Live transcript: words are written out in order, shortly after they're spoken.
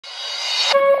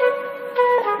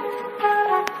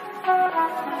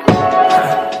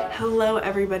Hello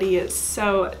everybody,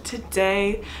 so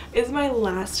today is my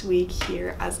last week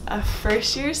here as a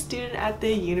first year student at the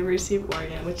University of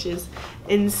Oregon, which is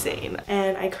insane.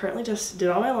 And I currently just did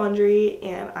all my laundry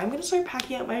and I'm gonna start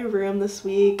packing out my room this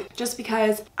week just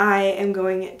because I am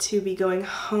going to be going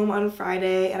home on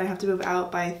Friday and I have to move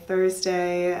out by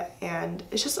Thursday, and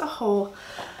it's just a whole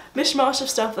mishmash of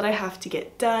stuff that I have to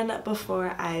get done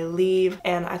before I leave,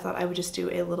 and I thought I would just do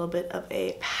a little bit of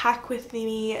a pack with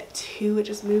me to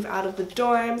just move out of the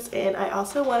dorms. And I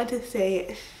also wanted to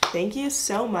say thank you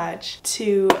so much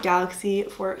to Galaxy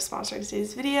for sponsoring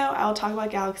today's video. I will talk about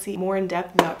Galaxy more in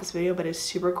depth throughout this video, but it's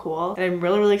super cool and I'm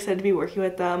really excited to be working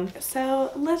with them.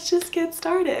 So let's just get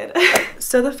started.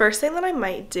 So the first thing that I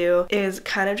might do is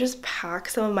kind of just pack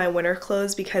some of my winter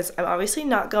clothes because I'm obviously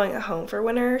not going home for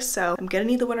winter, so I'm gonna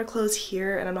need the winter clothes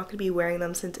here and I'm not gonna be wearing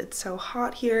them since it's so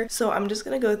hot here. So I'm just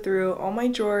gonna go through all my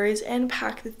drawers and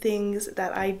pack the things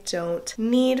that I don't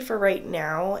need for right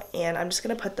now, and I'm just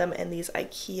gonna put them in these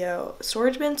IKEA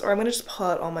storage bins, or I'm gonna just pull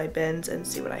out all my bins and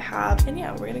see what I have, and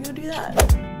yeah, we're gonna go do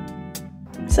that.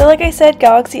 So like I said,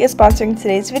 Galaxy is sponsoring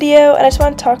today's video and I just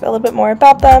want to talk a little bit more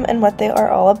about them and what they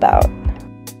are all about.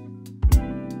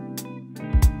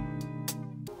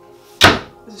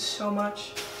 This is so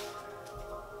much.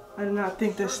 I did not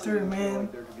think this through, man.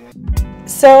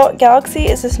 So Galaxy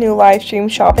is this new live stream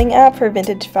shopping app for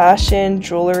vintage fashion,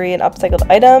 jewelry, and upcycled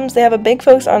items. They have a big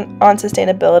focus on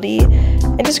sustainability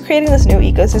and just creating this new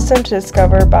ecosystem to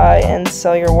discover, buy, and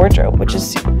sell your wardrobe, which is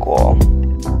super cool.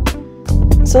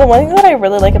 So the one thing that I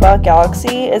really like about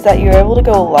Galaxy is that you're able to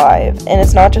go live, and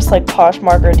it's not just like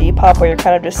Poshmark or Depop where you're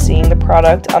kind of just seeing the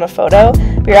product on a photo,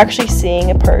 but you're actually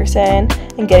seeing a person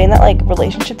and getting that like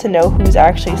relationship to know who's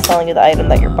actually selling you the item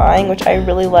that you're buying, which I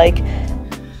really like.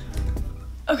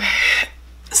 Okay,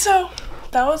 so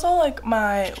that was all like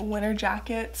my winter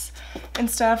jackets and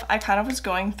stuff. I kind of was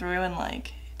going through and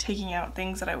like taking out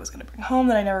things that I was gonna bring home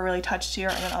that I never really touched here,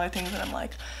 and then other things that I'm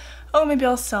like, oh, maybe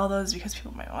I'll sell those because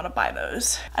people might want to buy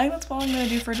those. I think that's what I'm gonna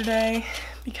do for today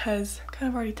because I'm kind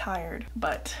of already tired,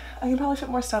 but I can probably fit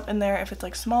more stuff in there if it's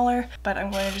like smaller, but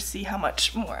I'm going to just see how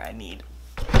much more I need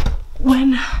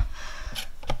when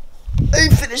I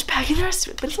finish packing the rest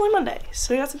of it. But it's only Monday,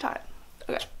 so we got some time.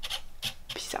 Okay,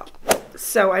 peace out.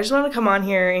 So I just wanted to come on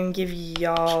here and give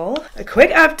y'all a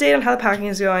quick update on how the packing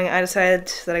is going. I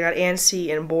decided that I got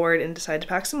antsy and bored and decided to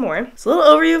pack some more. It's a little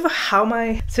overview of how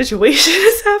my situation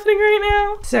is happening right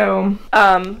now. So,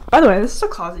 by the way, this is a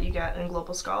closet you get in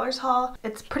Global Scholars Hall.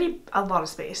 It's a lot of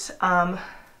space.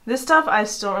 This stuff, I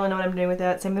still don't really know what I'm doing with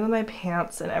it. Same thing with my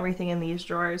pants and everything in these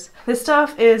drawers. This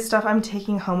stuff is stuff I'm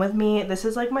taking home with me. This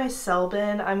is like my sell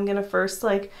bin. I'm gonna first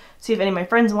like see if any of my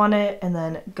friends want it and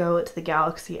then go to the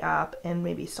Galaxy app and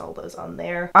maybe sell those on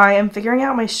there. I am figuring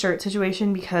out my shirt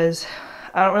situation because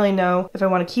I don't really know if I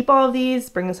want to keep all of these,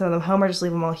 bring some of them home, or just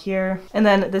leave them all here. And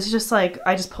then this is just like,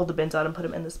 I just pulled the bins out and put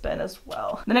them in this bin as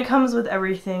well. Then it comes with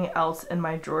everything else in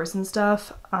my drawers and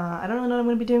stuff. I don't really know what I'm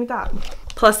going to be doing with that.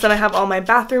 Plus then I have all my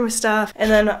bathroom stuff,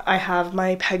 and then I have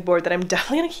my pegboard that I'm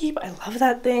definitely going to keep. I love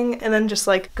that thing. And then just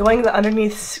like going the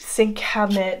underneath sink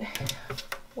cabinet,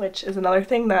 which is another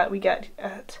thing that we get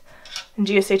at in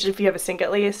GSH if you have a sink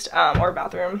at least, or a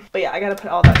bathroom. But yeah, I gotta put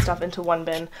all that stuff into one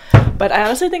bin. But I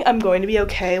honestly think I'm going to be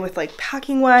okay with like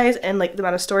packing wise and like the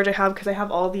amount of storage I have, because I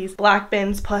have all these black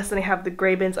bins, plus then I have the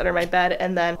gray bins under my bed,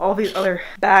 and then all these other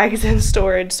bags in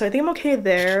storage. So I think I'm okay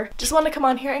there. Just wanted to come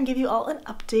on here and give you all an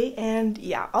update. And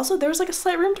yeah, also there was like a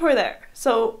slight room tour there.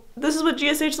 So this is what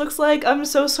GSH looks like. I'm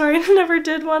so sorry I never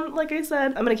did one, like I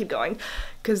said. I'm gonna keep going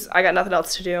because I got nothing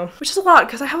else to do, which is a lot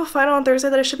because I have a final on Thursday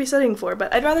that I should be studying for,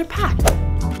 but I'd rather pack.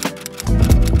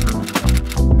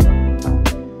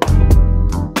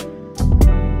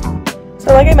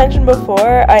 So like I mentioned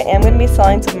before, I am going to be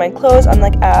selling some of my clothes on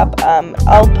like app.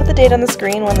 I'll put the date on the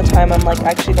screen when the time I'm like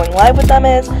actually going live with them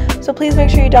is. So please make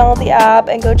sure you download the app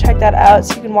and go check that out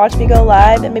so you can watch me go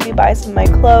live and maybe buy some of my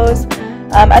clothes.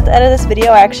 At the end of this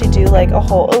video, I actually do like a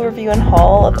whole overview and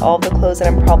haul of all of the clothes that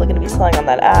I'm probably going to be selling on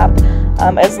that app.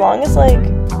 As long as like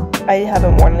I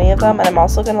haven't worn any of them, and I'm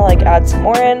also going to like add some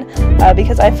more in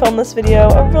because I filmed this video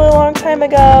a really long time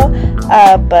ago,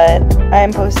 but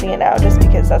I'm posting it now just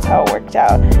because that's how it worked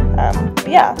out. But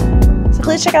yeah, so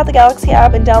please check out the Galaxy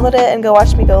app and download it and go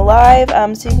watch me go live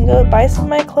so you can go buy some of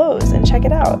my clothes and check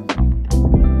it out.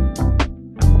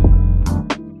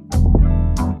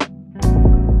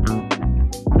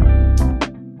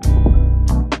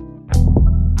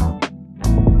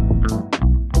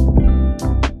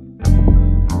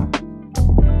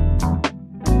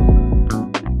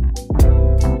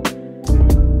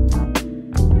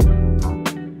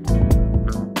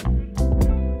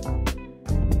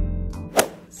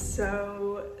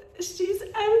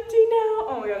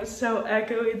 so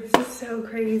echoey. This is so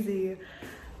crazy.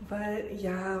 But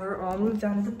yeah, we're all moved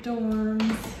down to the dorms.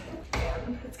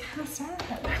 And it's kind of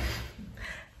sad.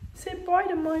 Say bye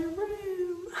to my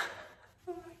room.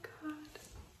 Oh my god.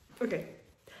 Okay.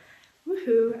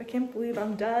 Woohoo. I can't believe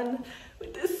I'm done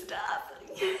with this stuff.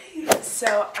 Yay.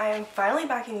 So I'm finally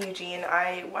back in Eugene.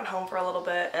 I went home for a little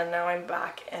bit and now I'm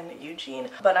back in Eugene.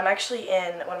 But I'm actually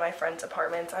in one of my friend's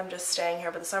apartments. I'm just staying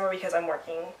here for the summer because I'm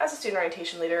working as a student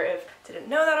orientation leader, if you didn't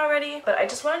know that already. But I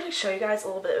just wanted to show you guys a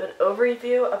little bit of an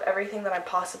overview of everything that I'm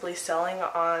possibly selling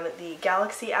on the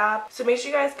Galaxy app. So make sure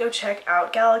you guys go check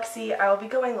out Galaxy. I will be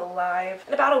going live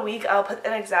in about a week. I'll put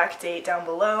an exact date down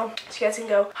below so you guys can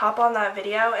go hop on that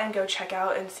video and go check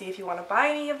out and see if you want to buy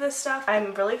any of this stuff.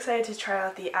 I'm really excited to try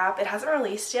out the app. It hasn't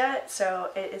released yet, so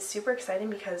it is super exciting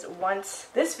because once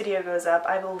this video goes up,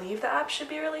 I believe the app should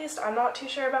be released. I'm not too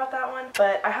sure about that one,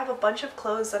 but I have a bunch of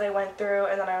clothes that I went through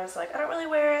and then I was like, I don't really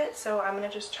wear it, so I'm gonna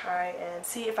just try and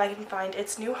see if I can find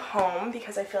its new home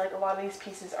because I feel like a lot of these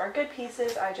pieces are good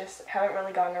pieces. I just haven't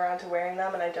really gotten around to wearing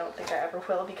them and I don't think I ever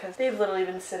will because they've literally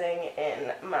been sitting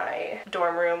in my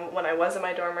dorm room when I was in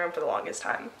my dorm room for the longest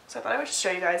time. So I thought I would just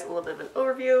show you guys a little bit of an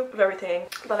overview of everything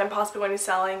that I'm possibly going to be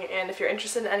selling, and if you're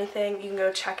interested in anything, you can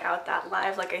go check out that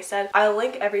live. Like I said, I'll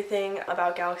link everything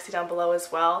about Galaxy down below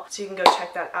as well, so you can go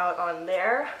check that out on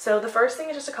there. So the first thing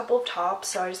is just a couple of tops.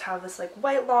 So I just have this like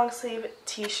white long sleeve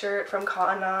t-shirt from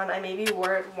Cotton On. I maybe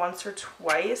wore it once or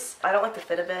twice. I don't like the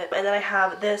fit of it. And then I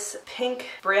have this pink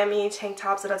Brammy tank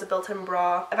top that has a built-in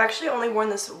bra. I've actually only worn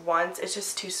this once. It's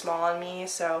just too small on me,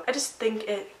 so I just think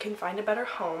it can find a better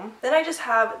home. Then I just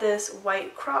have this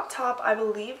white crop top. I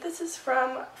believe this is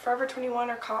from Forever 21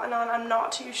 or Cotton On. I'm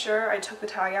not too sure. I took the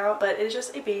tag out, but it's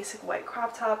just a basic white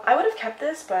crop top. I would have kept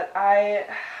this, but I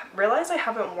realized I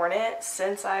haven't worn it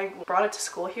since I brought it to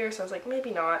school here, so I was like,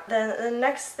 maybe not. Then the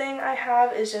next thing I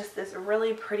have is just this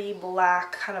really pretty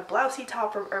black kind of blousey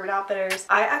top from Urban Outfitters.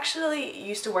 I actually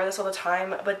used to wear this all the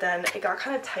time, but then it got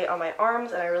kind of tight on my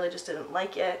arms and I really just didn't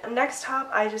like it. Next top,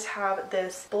 I just have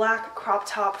this black crop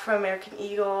top from American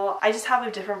Eagle. I just have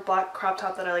a different black crop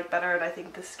top that I like better, and I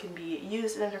think this can be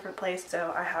used in a different place,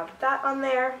 so I have that on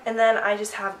there. And then I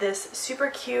just have this super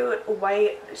cute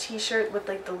white t-shirt with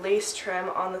like the lace trim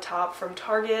on the top from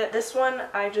Target. This one,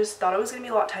 I just thought it was gonna be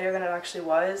a lot tighter than it actually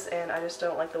was, and I just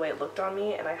don't like the way it looked on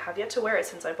me, and I have yet to wear it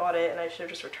since I bought it, and I should have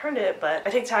just returned it, but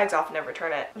I take tags off and never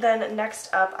return it. Then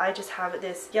next up, I just have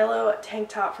this yellow tank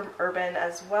top from Urban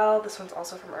as well. This one's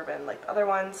also from Urban like the other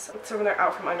ones. It's from their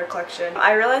Out From Under collection.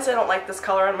 I realize I don't like this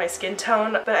color on my skin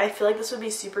tone, but I feel like this would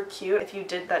be super cute if you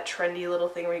did that trendy little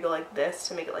thing where you go like this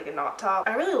to make it like a knot top.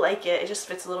 I really like it. It just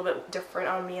fits a little bit different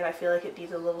on me, and I feel like it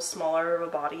needs a little smaller of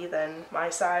a body than my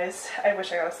size. I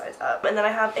wish I got a size up. And then I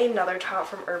have another top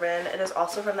from Urban. It is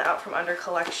also from the Out From Under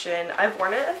collection. I've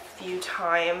worn it a few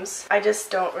times. I just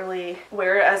don't really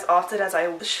wear it as often as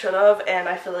I should have, and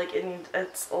I feel like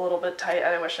it's a little bit tight,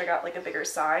 and I wish I got like a bigger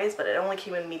size, but it only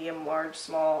came in medium, large,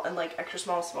 small, and like extra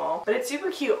small, small. But it's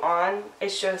super cute on.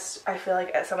 It's just, I feel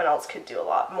like someone else could do a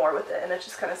lot more with it, and it's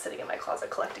just kind of sitting in my closet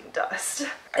collecting dust.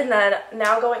 And then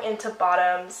now going into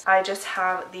bottoms, I just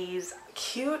have these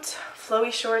cute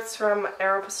flowy shorts from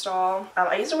Aeropostale.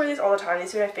 I used to wear these all the time.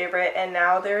 These are my favorite, and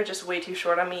now they're just way too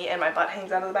short on me and my butt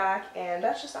hangs out of the back, and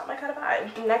that's just not my kind of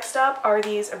vibe. Next up are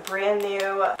these brand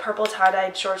new purple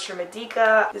tie-dyed shorts from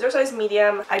Adika. These are size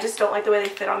medium. I just don't like the way they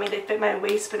fit on me. They fit my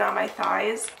waist but not my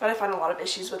thighs. But I find a lot of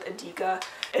issues with Adika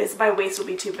is my waist will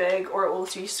be too big or it will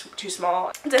be too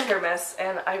small. It's a hit or miss,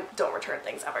 and I don't return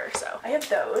things ever, so I have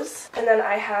those. And then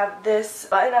I have this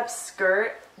button-up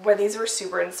skirt where these were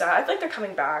super in style. I feel like they're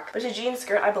coming back. But it's a jean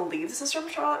skirt. I believe this is from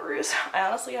Charlotte Russe. I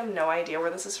honestly have no idea where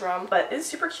this is from, but it's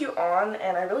super cute on,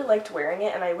 and I really liked wearing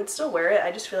it, and I would still wear it.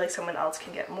 I just feel like someone else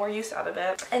can get more use out of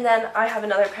it. And then I have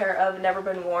another pair of Never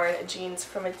Been Worn jeans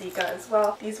from Adika as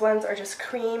well. These ones are just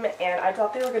cream, and I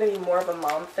thought they were going to be more of a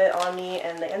mom fit on me,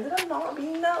 and they ended up not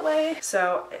being that way.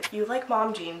 So if you like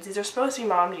mom jeans, these are supposed to be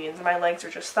mom jeans, and my legs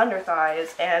are just thunder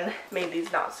thighs, and made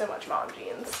these not so much mom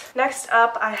jeans. Next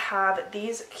up, I have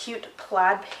these cute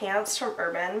plaid pants from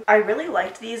Urban. I really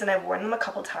liked these, and I've worn them a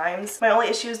couple times. My only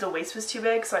issue is the waist was too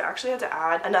big, so I actually had to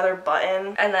add another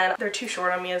button, and then they're too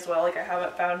short on me as well. Like, I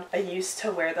haven't found a use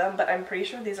to wear them, but I'm pretty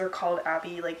sure these are called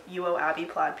Abby, like UO Abby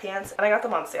plaid pants, and I got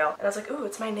them on sale, and I was like, ooh,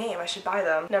 it's my name, I should buy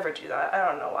them. Never do that. I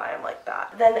don't know why I'm like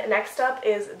that. Then next up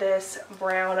is this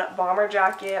brown bomber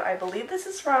jacket. I believe this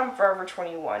is from Forever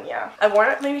 21, yeah. I've worn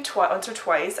it maybe once or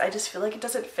twice. I just feel like it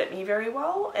doesn't fit me very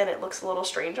well, and it looks a little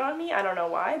strange on me. I don't know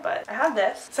why, but I have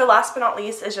this. So last but not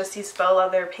least is just these faux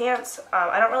leather pants.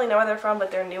 I don't really know where they're from, but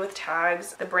they're new with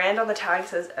tags. The brand on the tag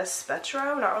says Espetro.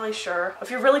 I'm not really sure. If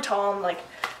you're really tall and like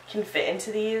can fit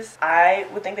into these. I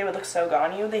would think they would look so good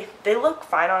on you. They look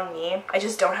fine on me. I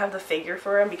just don't have the figure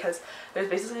for them because there's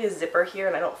basically a zipper here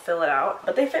and I don't fill it out.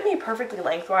 But they fit me perfectly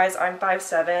lengthwise. I'm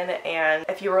 5'7", and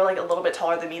if you were like a little bit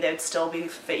taller than me, they'd still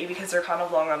fit you because they're kind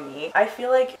of long on me. I feel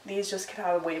like these just could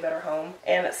have a way better home,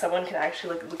 and someone can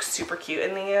actually like look super cute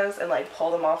in these and like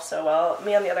pull them off so well.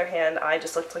 Me on the other hand, I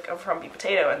just looked like a frumpy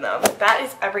potato in them. That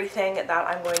is everything that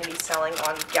I'm going to be selling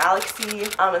on Galaxy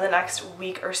in the next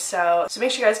week or so. So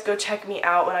make sure you guys go check me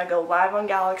out when I go live on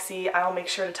Galaxy. I'll make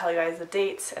sure to tell you guys the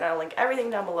dates, and I'll link everything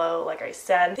down below like I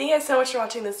said. Thank you guys so much for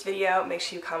watching this video. Make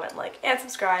sure you comment, like, and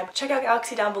subscribe. Check out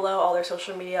Galaxy down below. All their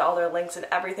social media, all their links and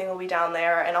everything will be down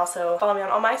there. And also follow me on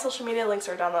all my social media. Links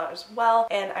are down there as well.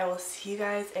 And I will see you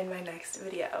guys in my next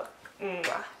video.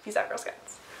 Mwah. Peace out, Girl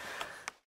Scouts.